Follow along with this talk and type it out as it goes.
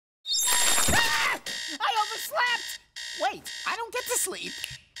sleep.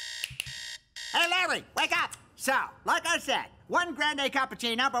 Hey, Larry, wake up! So, like I said, 1 grande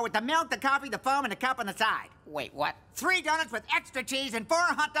cappuccino, but with the milk, the coffee, the foam, and the cup on the side. Wait, what? 3 donuts with extra cheese and 4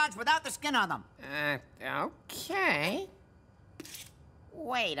 hot dogs without the skin on them. Okay.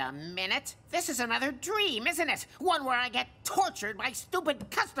 Wait a minute. This is another dream, isn't it? One where I get tortured by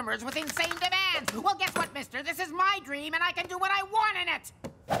stupid customers with insane demands. Well, guess what, mister? This is my dream, and I can do what I want in it.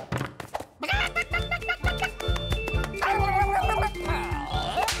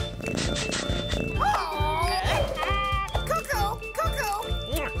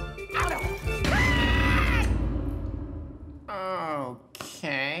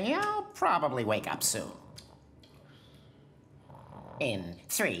 Okay, I'll probably wake up soon. In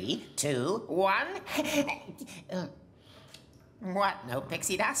 3, 2, 1. What? No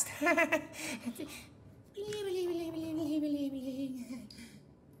pixie dust?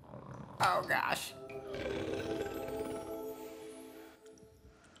 Oh, gosh.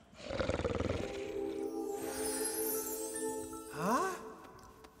 Huh?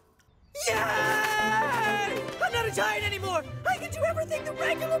 Yay! I'm not a giant anymore! I can do everything the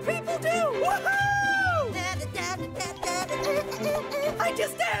regular people do! Woohoo! I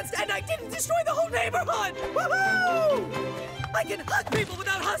just danced and I didn't destroy the whole neighborhood! Woohoo! I can hug people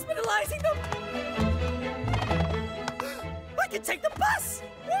without hospitalizing them! I can take the bus!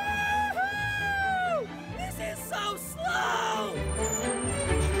 Woohoo! This is so slow!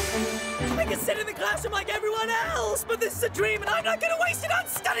 I can sit in the classroom like everyone else, but this is a dream and I'm not gonna waste it on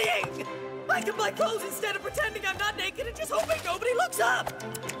studying! I can buy clothes instead of pretending I'm not naked and just hoping nobody looks up!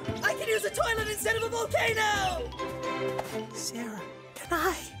 I can use a toilet instead of a volcano! Sarah, can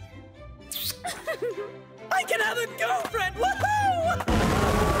I? I can have a girlfriend! Woohoo!